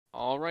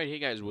Alright, hey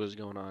guys, what is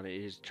going on? It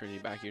is Trinity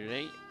back here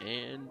today,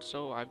 and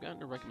so I've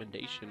gotten a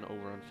recommendation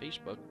over on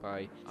Facebook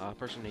by a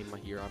person named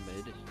Mahir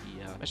Ahmed. He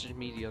messaged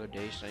me the other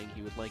day saying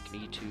he would like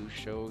me to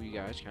show you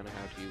guys kind of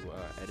how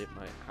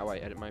to how I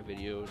edit my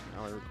videos and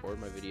how I record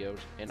my videos.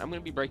 And I'm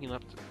going to be breaking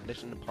up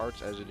this into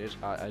parts as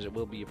it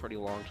will be a pretty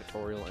long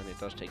tutorial, and it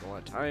does take a lot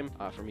of time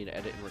for me to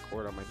edit and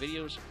record on my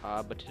videos.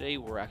 But today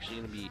we're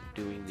actually going to be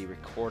doing the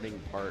recording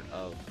part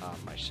of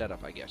my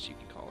setup, I guess you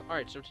could call it.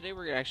 Alright, so today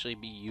we're going to actually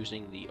be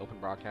using the Open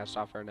Broadcast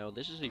software. Now,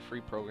 this is a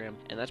free program,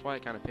 and that's why I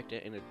kind of picked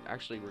it, and it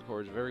actually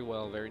records very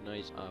well, very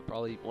nice.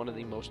 Probably one of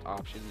the most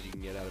options you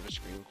can get out of a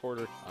screen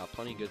recorder.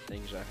 Plenty of good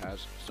things that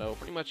has. So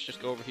pretty much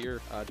just go over here.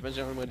 Depends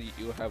on whether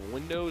you have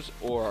Windows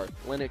or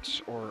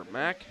Linux or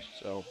Mac.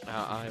 So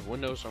I have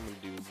Windows, so I'm going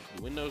to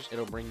do Windows.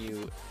 It'll bring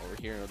you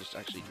over here, and it'll just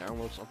actually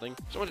download something.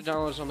 So when to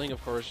download something,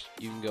 of course,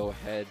 you can go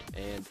ahead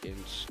and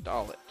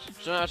install it.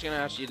 So now it's going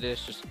to ask you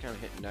this, just kind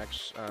of hit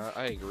next.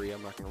 I agree,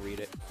 I'm not going to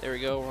read it. There we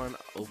go, we're on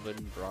Open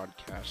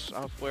Broadcast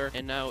software,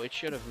 and now it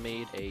should have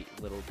made a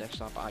little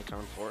desktop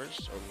icon for us.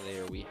 So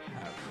there we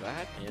have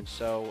that, and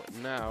so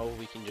now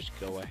we can just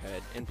go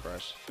ahead and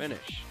press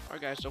finish.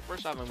 Alright guys, so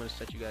first off I'm going to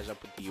set you guys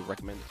up with the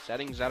recommended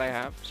settings that I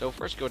have. So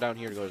first go down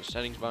here to go to the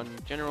settings button.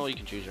 General, you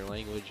can choose your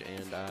language,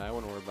 and I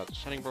wouldn't worry about the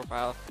setting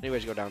profile.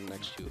 Anyways, go down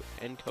next to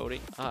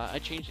encoding. I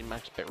changed the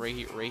max bit rate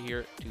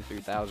here to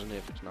 3000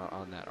 if it's not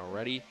on that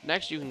already.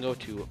 Next you can go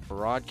to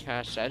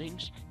broadcast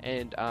settings,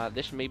 and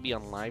this may be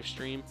on live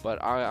stream,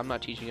 but I'm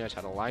not teaching you guys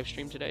how to live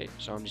stream today,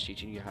 so I'm just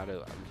teaching you how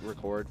to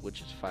record,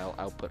 which is file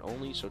output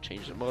only. So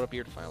change the mode up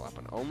here to file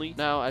output only.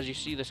 Now as you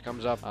see, this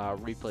comes up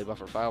replay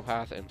buffer file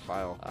path and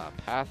file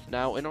path.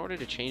 Now in order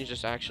to change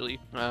this, actually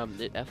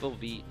the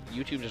FLV,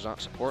 YouTube does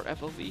not support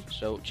FLV,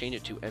 so change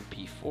it to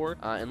MP4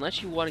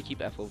 unless you want to keep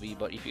FLV.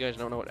 But if you guys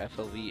don't know what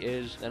FLV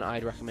is, then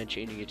I'd recommend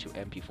changing it to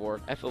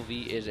MP4.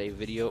 FLV is a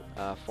video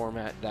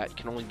format that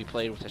can only be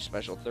played with a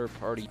special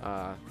third-party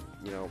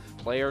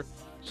player.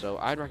 So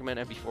I'd recommend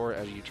MP4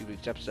 as YouTube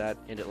accepts that,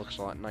 and it looks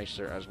a lot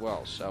nicer as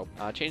well. So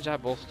change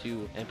that both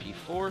to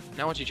MP4.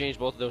 Now once you change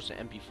both of those to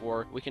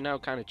MP4, we can now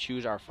kind of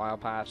choose our file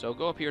path. So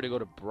go up here to go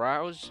to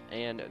browse,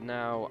 and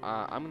now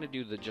I'm going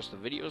to do just the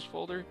videos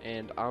folder,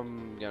 and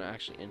I'm going to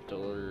actually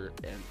enter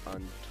an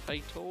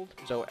untitled.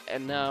 So,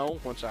 and now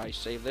once I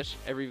save this,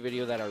 every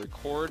video that I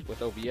record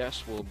with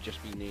OBS will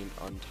just be named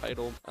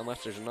untitled,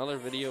 unless there's another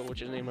video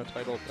which is named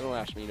untitled. It'll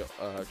ask me to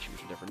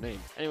choose a different name.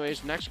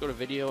 Anyways, next go to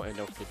video, and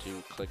don't forget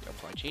to click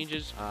apply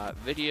changes.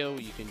 Video,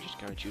 you can just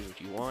kind of choose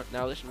what you want.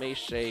 Now this may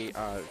say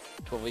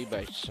 1280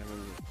 by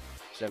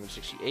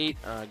 768.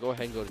 Go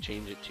ahead and go to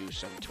change it to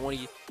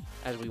 720,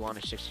 as we want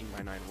a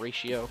 16:9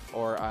 ratio,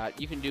 or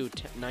you can do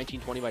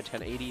 1920 by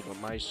 1080, but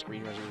my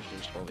screen resolution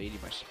is 1280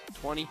 by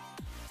 720.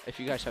 If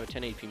you guys have a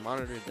 1080p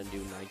monitor, then do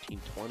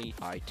 1920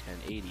 by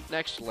 1080.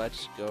 Next,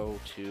 let's go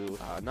to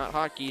not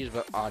hotkeys,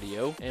 but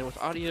audio. And with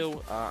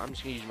audio, I'm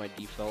just going to use my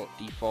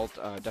default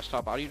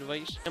desktop audio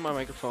device. And my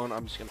microphone,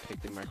 I'm just going to pick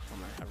the microphone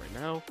I have right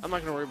now. I'm not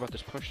going to worry about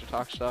this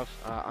push-to-talk stuff.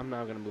 I'm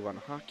now going to move on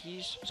to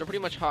hotkeys. So pretty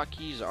much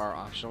hotkeys are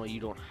optional.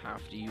 You don't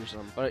have to use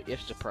them, but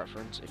it's a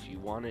preference. If you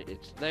want it,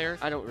 it's there.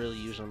 I don't really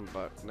use them,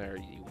 but there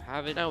you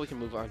have it. Now we can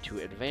move on to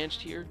advanced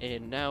here.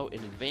 And now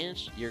in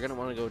advanced, you're going to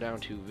want to go down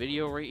to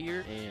video right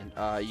here, and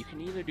you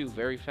can either do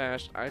very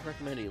fast. I'd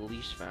recommend at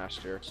least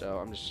faster, so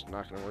I'm just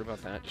not going to worry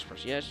about that. Just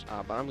press yes,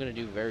 but I'm going to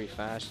do very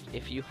fast.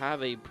 If you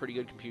have a pretty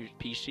good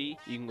PC,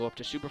 you can go up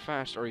to super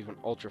fast or even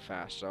ultra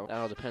fast, so that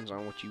all depends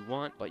on what you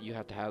want, but you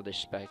have to have the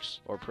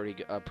specs or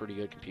a pretty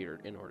good computer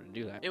in order to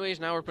do that.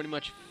 Anyways, now we're pretty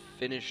much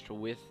finished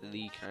with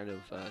the kind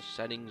of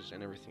settings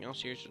and everything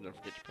else here, so don't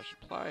forget to press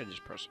apply and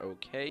just press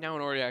OK. Now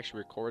in order to actually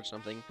record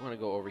something, you want to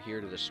go over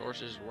here to the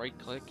sources, right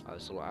click,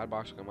 this little ad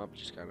box will come up,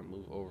 just kind of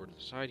move over to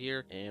the side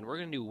here, and we're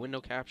going to do window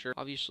capture.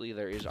 Obviously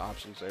there is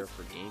options there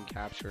for game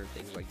capture and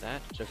things like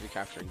that, so if you're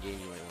capturing game,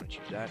 you might want to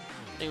choose that.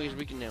 Anyways,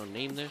 we can now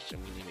name this,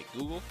 and we name it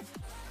Google.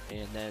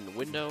 And then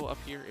window up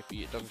here, if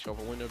it doesn't show up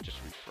a window, just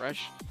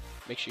refresh.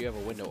 Make sure you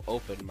have a window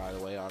open, by the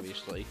way,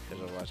 obviously,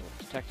 because otherwise it won't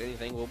detect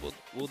anything.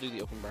 We'll do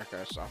the Open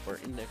Broadcast Software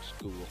Index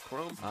Google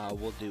Chrome.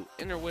 We'll do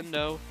inner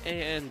window,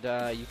 and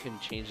you can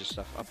change this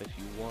stuff up if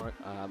you want.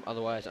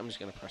 Otherwise, I'm just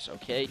going to press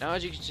OK. Now,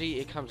 as you can see,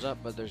 it comes up,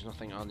 but there's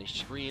nothing on the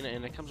screen,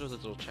 and it comes with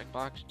this little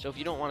checkbox. So if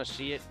you don't want to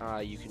see it,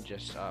 you can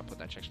just put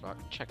that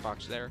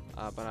checkbox there,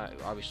 but I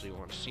obviously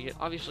want to see it.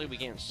 Obviously, we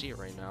can't see it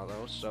right now,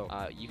 though, so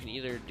you can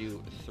either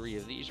do 3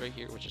 of these right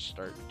here, which is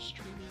start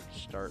streaming,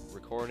 start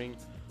recording,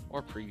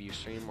 or preview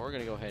stream. We're going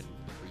to go ahead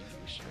and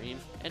preview stream,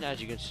 and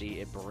as you can see,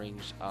 it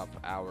brings up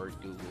our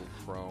Google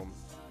Chrome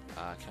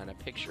kind of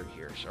picture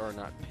here, or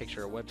not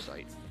picture, a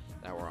website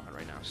that we're on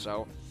right now.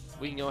 So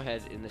we can go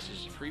ahead, and this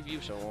is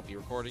preview, so it won't be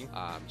recording,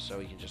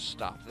 so you can just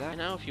stop that.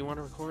 Now if you want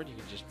to record, you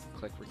can just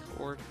click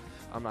record.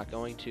 I'm not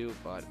going to,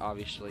 but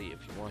obviously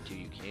if you want to,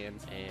 you can.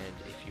 And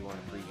if you want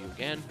to preview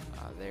again,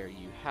 there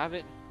you have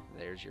it.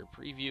 There's your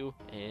preview.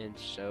 And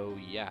so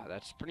yeah,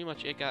 that's pretty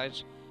much it,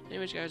 guys.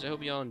 Anyways, guys, I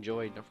hope you all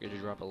enjoyed. Don't forget to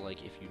drop a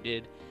like if you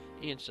did,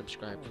 and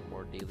subscribe for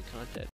more daily content.